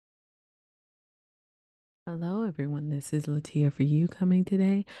Hello, everyone. This is Latia for you coming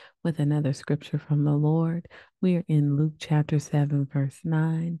today with another scripture from the Lord. We are in Luke chapter 7, verse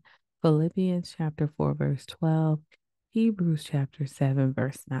 9, Philippians chapter 4, verse 12, Hebrews chapter 7,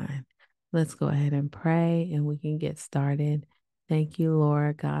 verse 9. Let's go ahead and pray and we can get started. Thank you,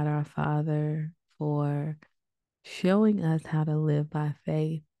 Lord God, our Father, for showing us how to live by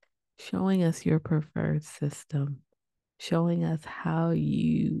faith, showing us your preferred system, showing us how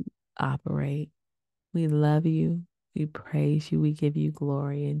you operate. We love you. We praise you. We give you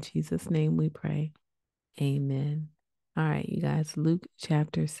glory. In Jesus' name we pray. Amen. All right, you guys, Luke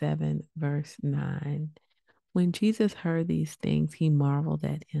chapter 7, verse 9. When Jesus heard these things, he marveled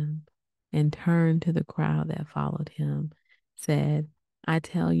at him and turned to the crowd that followed him, said, I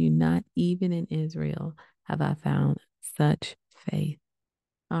tell you, not even in Israel have I found such faith.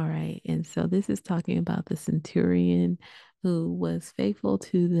 All right. And so this is talking about the centurion who was faithful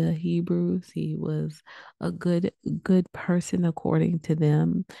to the Hebrews. He was a good person according to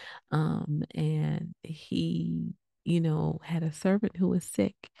them. And he, had a servant who was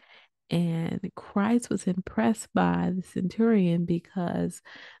sick. And Christ was impressed by the centurion because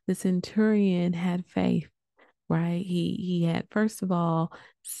the centurion had faith, right? He had first of all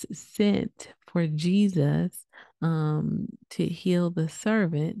sent for Jesus to heal the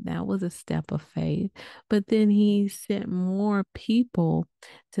servant. That was a step of faith. But then he sent more people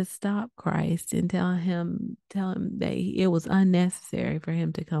to stop Christ and tell him that it was unnecessary for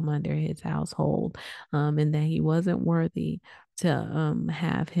him to come under his household, and that he wasn't worthy to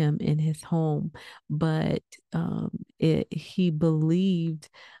have him in his home. But he believed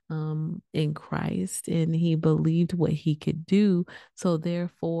in Christ and he believed what he could do. So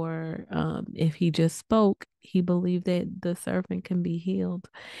therefore, if he just spoke, he believed that the servant can be healed.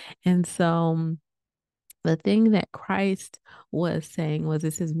 And so the thing that Christ was saying was,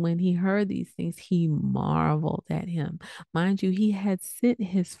 it says, when he heard these things, he marveled at him. Mind you, he had sent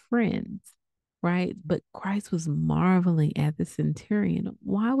his friends, right? But Christ was marveling at the centurion.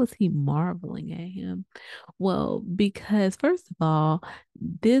 Why was he marveling at him? Well, because first of all,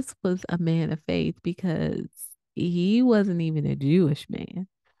 this was a man of faith because he wasn't even a Jewish man,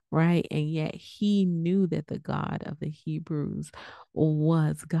 right? And yet he knew that the God of the Hebrews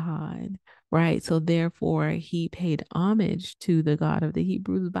was God, right? So therefore, he paid homage to the God of the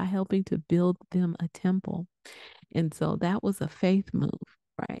Hebrews by helping to build them a temple. And so that was a faith move,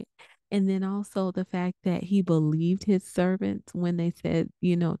 right? And then also the fact that he believed his servants when they said,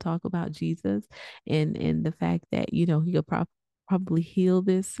 talk about Jesus, and the fact that, he could probably heal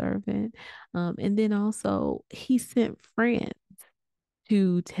this servant. And then also he sent friends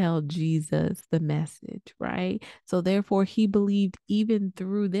to tell Jesus the message, right? So therefore he believed even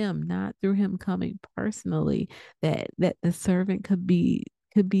through them, not through him coming personally, that the servant could be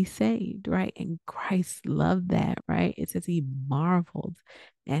saved, right? And Christ loved that, right? It says he marveled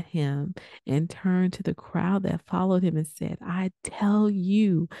at him and turned to the crowd that followed him and said, I tell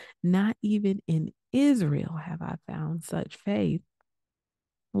you, not even in Israel have I found such faith.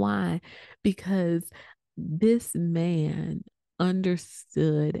 Why? Because this man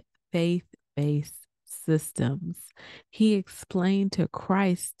understood faith-based systems. He explained to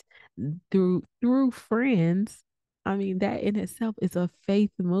Christ through friends. I mean, that in itself is a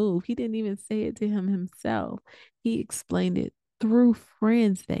faith move. He didn't even say it to him himself. He explained it through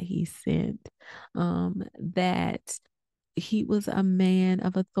friends that he sent, that he was a man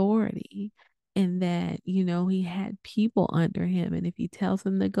of authority and that, he had people under him. And if he tells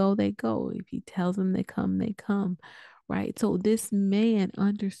them to go, they go. If he tells them to come, they come. Right. So this man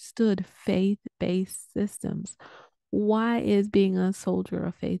understood faith based systems. Why is being a soldier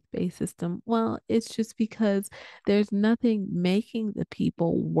a faith-based system? Well, it's just because there's nothing making the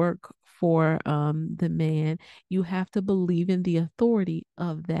people work for the man. You have to believe in the authority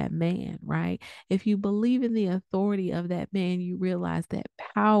of that man, right? If you believe in the authority of that man, you realize that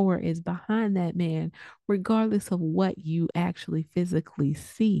power is behind that man, regardless of what you actually physically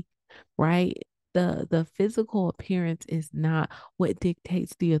see, right? The physical appearance is not what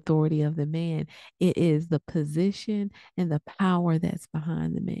dictates the authority of the man. It is the position and the power that's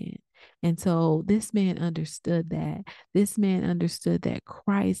behind the man. And so this man understood that. This man understood that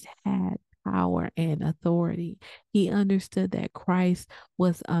Christ had power and authority. He understood that Christ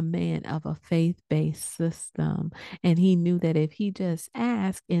was a man of a faith-based system. And he knew that if he just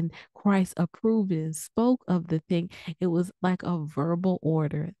asked and Christ approved and spoke of the thing, it was like a verbal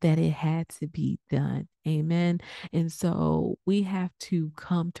order that it had to be done. Amen. And so we have to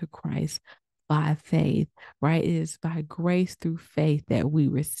come to Christ by faith, right? It is by grace through faith that we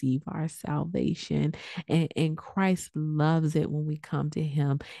receive our salvation. And Christ loves it when we come to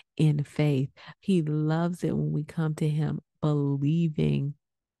him in faith. He loves it when we come to him believing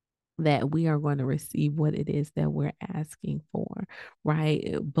that we are going to receive what it is that we're asking for,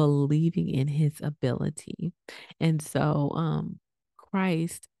 right? Believing in his ability. And so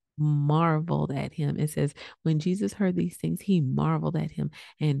Christ marveled at him. It says, when Jesus heard these things, he marveled at him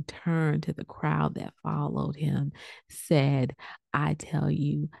and turned to the crowd that followed him, said, I tell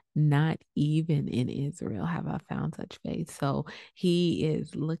you, not even in Israel have I found such faith. So he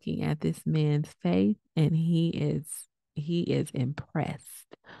is looking at this man's faith and he is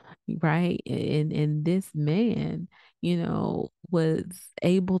impressed, right? And this man, was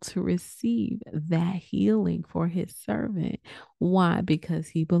able to receive that healing for his servant. Why? Because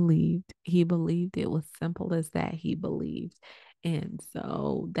he believed. He believed. It was simple as that. He believed. And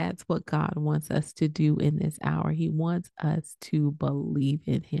so that's what God wants us to do in this hour. He wants us to believe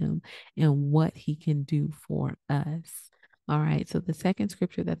in him and what he can do for us. All right. So the second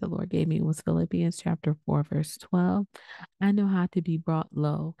scripture that the Lord gave me was Philippians chapter 4, verse 12. I know how to be brought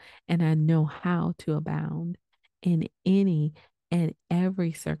low, and I know how to abound in any and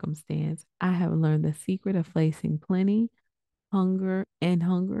every circumstance. I have learned the secret of facing plenty, hunger,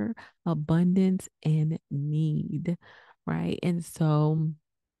 abundance, and need. Right. And so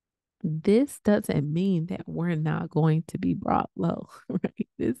this doesn't mean that we're not going to be brought low, right?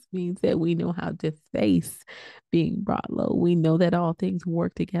 This means that we know how to face being brought low. We know that all things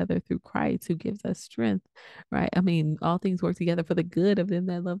work together through Christ who gives us strength, right? I mean, all things work together for the good of them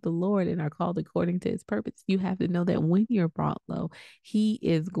that love the Lord and are called according to his purpose. You have to know that when you're brought low, he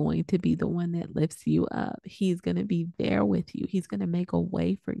is going to be the one that lifts you up. He's going to be there with you. He's going to make a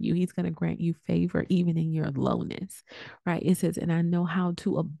way for you. He's going to grant you favor even in your lowness, right? It says, and I know how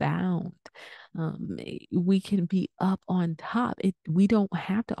to abound. We can be up on top. We don't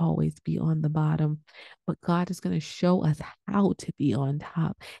have to always be on the bottom, but God is going to show us how to be on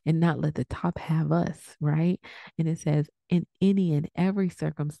top and not let the top have us, right? And it says, in any and every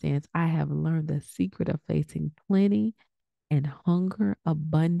circumstance, I have learned the secret of facing plenty and hunger,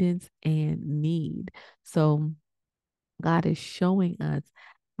 abundance, and need. So God is showing us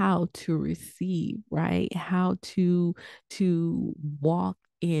how to receive, right? How to walk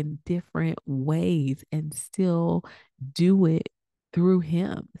in different ways and still do it through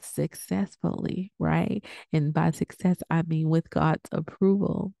him successfully, right? And by success, I mean with God's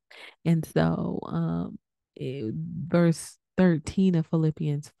approval. And so verse 13 of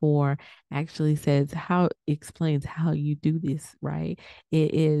Philippians 4 actually says how explains how you do this, right?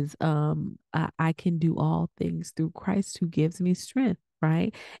 It is I can do all things through Christ who gives me strength,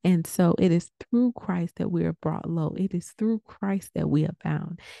 right? And so it is through Christ that we are brought low. It is through Christ that we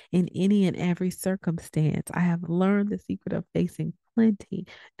abound in any and every circumstance. I have learned the secret of facing plenty.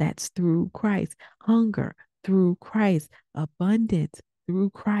 That's through Christ. Hunger through Christ. Abundance through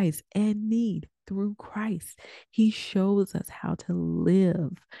Christ, and need through Christ. He shows us how to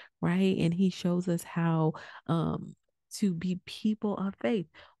live, right? And he shows us how to be people of faith.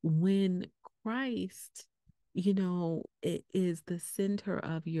 When Christ, it is the center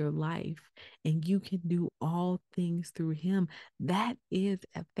of your life and you can do all things through him. That is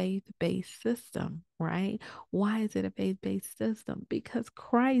a faith-based system, right? Why is it a faith-based system? Because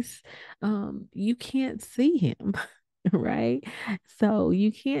Christ, you can't see him. Right? So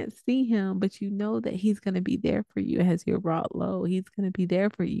you can't see him, but you know that he's going to be there for you as you're brought low. He's going to be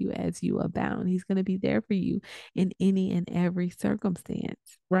there for you as you abound. He's going to be there for you in any and every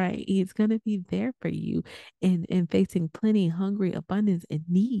circumstance, right? He's going to be there for you in facing plenty, hungry, abundance, and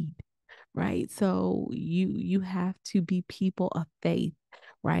need, right? So you have to be people of faith,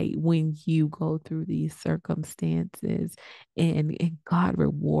 right? When you go through these circumstances, and God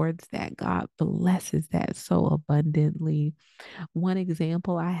rewards that. God blesses that so abundantly. One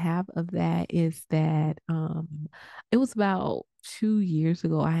example I have of that is that it was about 2 years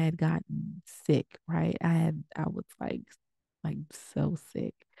ago I had gotten sick, right? I was like so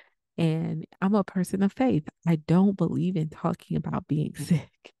sick. And I'm a person of faith. I don't believe in talking about being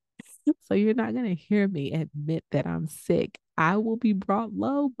sick. So you're not going to hear me admit that I'm sick. I will be brought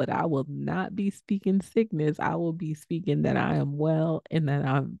low, but I will not be speaking sickness. I will be speaking that I am well and that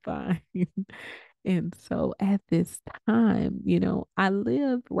I'm fine. And so at this time, I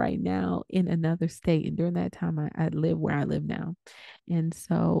live right now in another state. And during that time, I live where I live now. And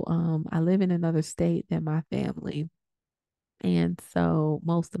so I live in another state than my family. And so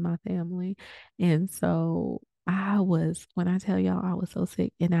most of my family. And so when I tell y'all I was so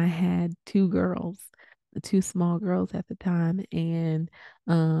sick and I had two girls, two small girls at the time, and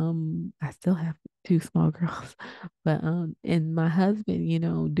I still have two small girls, but and my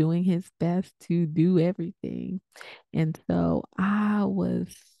husband, doing his best to do everything. And so I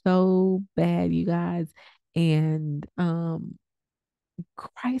was so bad, you guys. And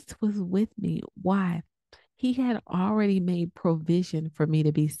Christ was with me. Why? He had already made provision for me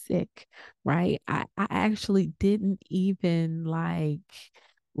to be sick, right? I actually didn't even like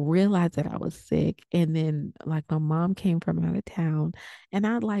realize that I was sick. And then like my mom came from out of town and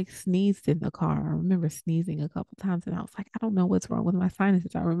I like sneezed in the car. I remember sneezing a couple times and I was like, I don't know what's wrong with my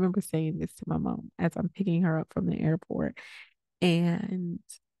sinuses. I remember saying this to my mom as I'm picking her up from the airport. And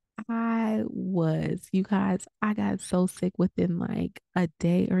you guys, I got so sick within like a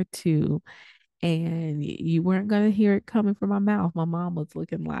day or two, and you weren't going to hear it coming from my mouth. My mom was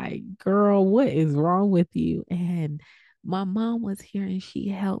looking like, girl, what is wrong with you? And my mom was here and she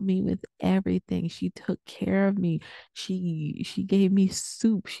helped me with everything. She took care of me. She gave me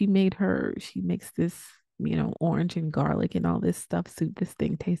soup. She makes this, orange and garlic and all this stuff soup. This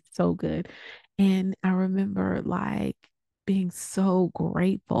thing tastes so good. And I remember like being so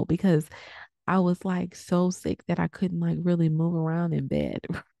grateful because I was like so sick that I couldn't like really move around in bed.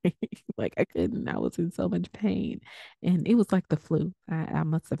 Right? Like I couldn't, I was in so much pain. And it was like the flu. I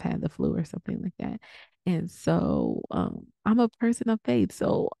must have had the flu or something like that. And so I'm a person of faith.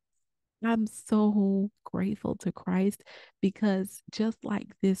 So I'm so grateful to Christ because just like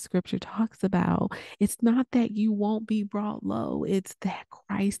this scripture talks about, it's not that you won't be brought low, it's that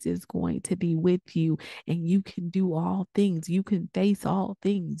Christ is going to be with you and you can do all things. You can face all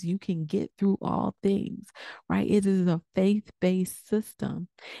things. You can get through all things, right? It is a faith-based system.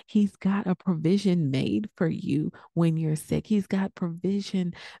 He's got a provision made for you when you're sick. He's got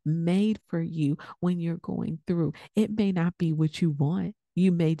provision made for you when you're going through. It may not be what you want.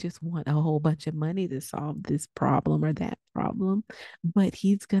 You may just want a whole bunch of money to solve this problem or that problem, but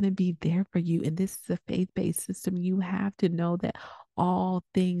he's going to be there for you. And this is a faith-based system. You have to know that all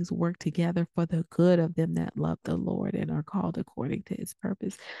things work together for the good of them that love the Lord and are called according to his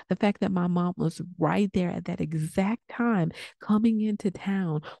purpose. The fact that my mom was right there at that exact time coming into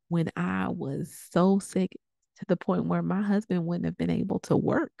town when I was so sick to the point where my husband wouldn't have been able to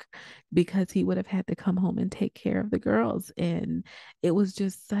work because he would have had to come home and take care of the girls. And it was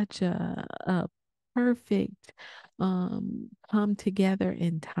just such a perfect come together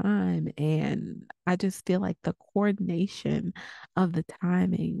in time. And I just feel like the coordination of the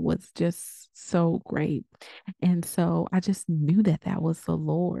timing was just so great. And so I just knew that that was the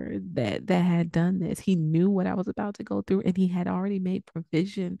Lord that had done this. He knew what I was about to go through and he had already made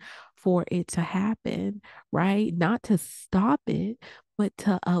provision for it to happen, right? Not to stop it, but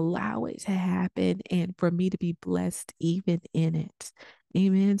to allow it to happen and for me to be blessed even in it.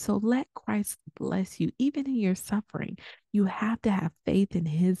 Amen. So let Christ bless you, even in your suffering. You have to have faith in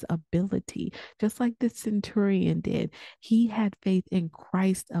his ability, just like the centurion did. He had faith in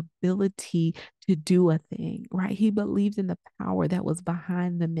Christ's ability to do a thing, right? He believed in the power that was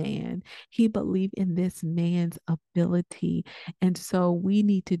behind the man. He believed in this man's ability. And so we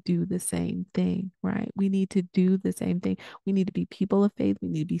need to do the same thing, right? We need to do the same thing. We need to be people of faith. We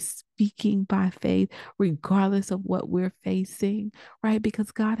need to be speaking by faith, regardless of what we're facing, right?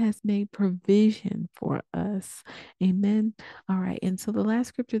 Because God has made provision for us. Amen. All right. And so the last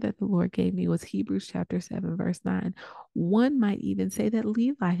scripture that the Lord gave me was Hebrews chapter 7, verse 9. One might even say that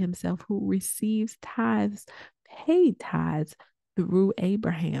Levi himself, who receives tithes, paid tithes through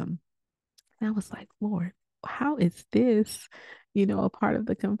Abraham. And I was like, Lord, how is this, a part of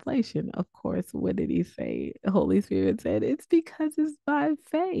the conflation? Of course, what did he say? The Holy Spirit said, it's because it's by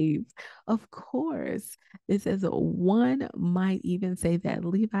faith. Of course, it says one might even say that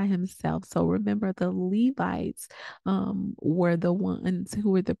Levi himself. So remember, the Levites were the ones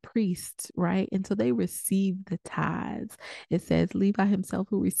who were the priests, right? And so they received the tithes. It says Levi himself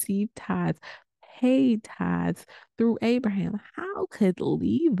who received tithes paid tithes through Abraham. How could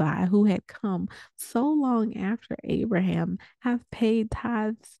Levi, who had come so long after Abraham, have paid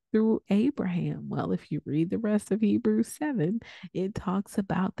tithes through Abraham? Well, if you read the rest of Hebrews 7, it talks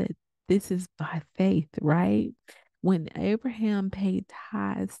about that this is by faith, right? When Abraham paid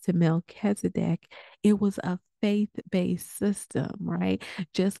tithes to Melchizedek, it was a faith-based system, right?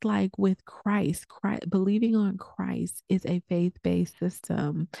 Just like with Christ, believing on Christ is a faith-based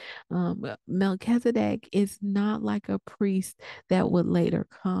system. Melchizedek is not like a priest that would later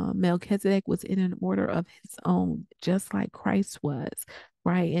come. Melchizedek was in an order of his own, just like Christ was.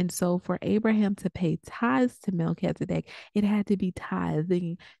 Right. And so for Abraham to pay tithes to Melchizedek, it had to be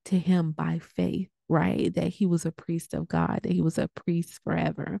tithing to him by faith. right? That he was a priest of God, that he was a priest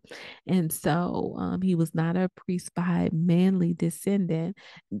forever. And so he was not a priest by manly descendant.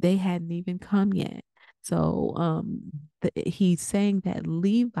 They hadn't even come yet. So he's saying that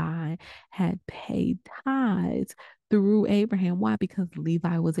Levi had paid tithes through Abraham. Why? Because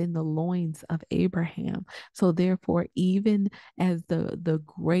Levi was in the loins of Abraham. So therefore, even as the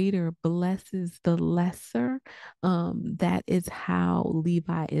greater blesses the lesser, that is how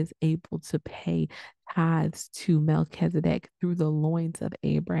Levi is able to pay tithes to Melchizedek through the loins of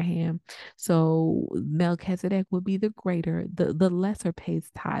Abraham. So Melchizedek would be the greater, the lesser pays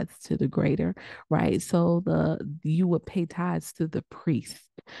tithes to the greater, right? So you would pay tithes to the priest,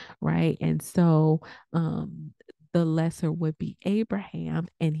 right? And so the lesser would be Abraham,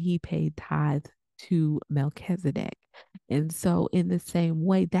 and he paid tithes to Melchizedek. And so, in the same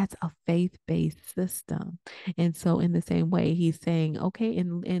way, that's a faith based system. And so, in the same way, he's saying, okay,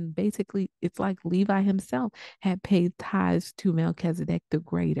 and basically, it's like Levi himself had paid tithes to Melchizedek the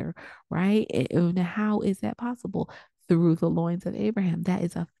greater, right? And how is that possible? Through the loins of Abraham. That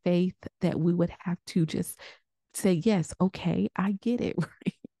is a faith that we would have to just say, yes, okay, I get it,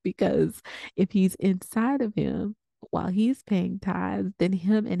 right? Because if he's inside of him, while he's paying tithes, then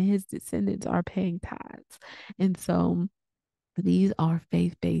him and his descendants are paying tithes. And so these are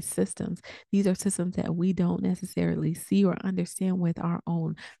faith based systems. These are systems that we don't necessarily see or understand with our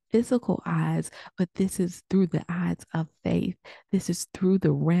own physical eyes, but this is through the eyes of faith. This is through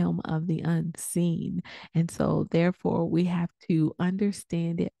the realm of the unseen. And so, therefore, we have to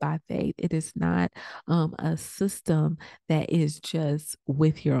understand it by faith. It is not a system that is just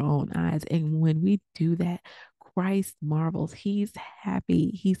with your own eyes. And when we do that, Christ marvels. He's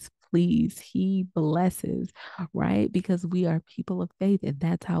happy. He's pleased. He blesses, right? Because we are people of faith, and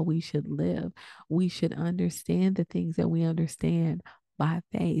that's how we should live. We should understand the things that we understand by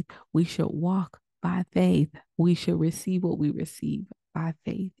faith. We should walk by faith. We should receive what we receive by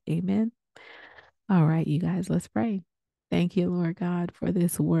faith. Amen. All right, you guys, let's pray. Thank you, Lord God, for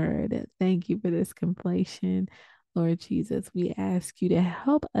this word. Thank you for this completion. Lord Jesus, we ask you to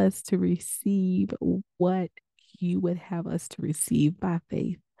help us to receive what you would have us to receive by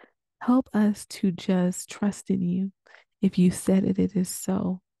faith. Help us to just trust in you. If you said it, it is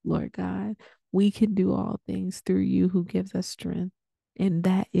so, Lord God. We can do all things through you who gives us strength. And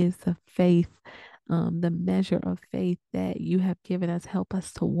that is the faith, the measure of faith that you have given us. Help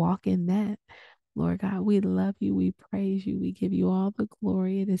us to walk in that. Lord God, we love you. We praise you. We give you all the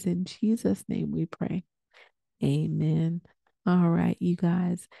glory. It is in Jesus' name we pray. Amen. All right, you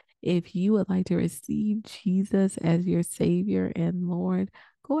guys, if you would like to receive Jesus as your Savior and Lord,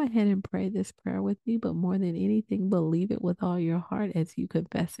 go ahead and pray this prayer with me. But more than anything, believe it with all your heart as you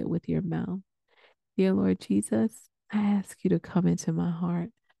confess it with your mouth. Dear Lord Jesus, I ask you to come into my heart.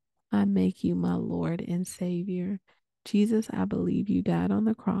 I make you my Lord and Savior. Jesus, I believe you died on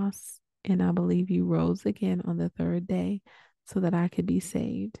the cross, and I believe you rose again on the third day so that I could be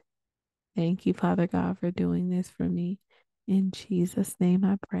saved. Thank you, Father God, for doing this for me. In Jesus' name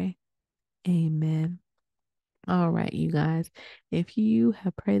I pray. Amen. All right, you guys. If you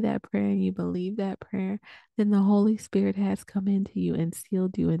have prayed that prayer and you believe that prayer, then the Holy Spirit has come into you and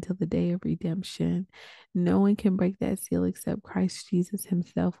sealed you until the day of redemption. No one can break that seal except Christ Jesus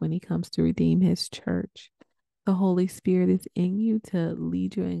himself when he comes to redeem his church. The Holy Spirit is in you to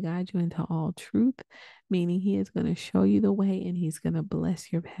lead you and guide you into all truth, meaning he is going to show you the way and he's going to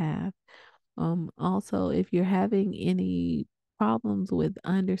bless your path. Also, if you're having any problems with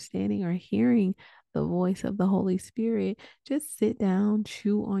understanding or hearing the voice of the Holy Spirit, just sit down,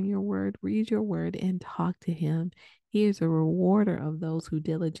 chew on your word, read your word, and talk to him. He is a rewarder of those who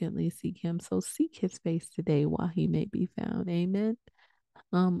diligently seek him. So seek his face today while he may be found. Amen.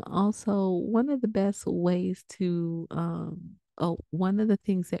 Also, one of the best ways to, one of the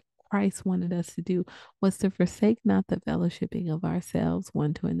things that Christ wanted us to do was to forsake not the fellowshipping of ourselves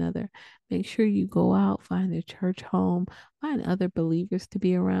one to another. Make sure you go out, find a church home, find other believers to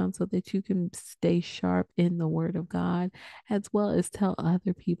be around so that you can stay sharp in the word of God, as well as tell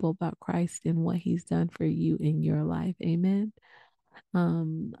other people about Christ and what he's done for you in your life. Amen.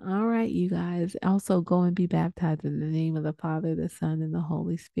 All right, you guys. Also go and be baptized in the name of the Father, the Son, and the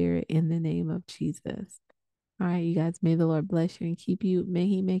Holy Spirit in the name of Jesus. All right, you guys. May the Lord bless you and keep you. May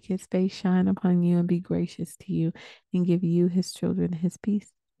he make his face shine upon you and be gracious to you and give you his children his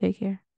peace. Take care.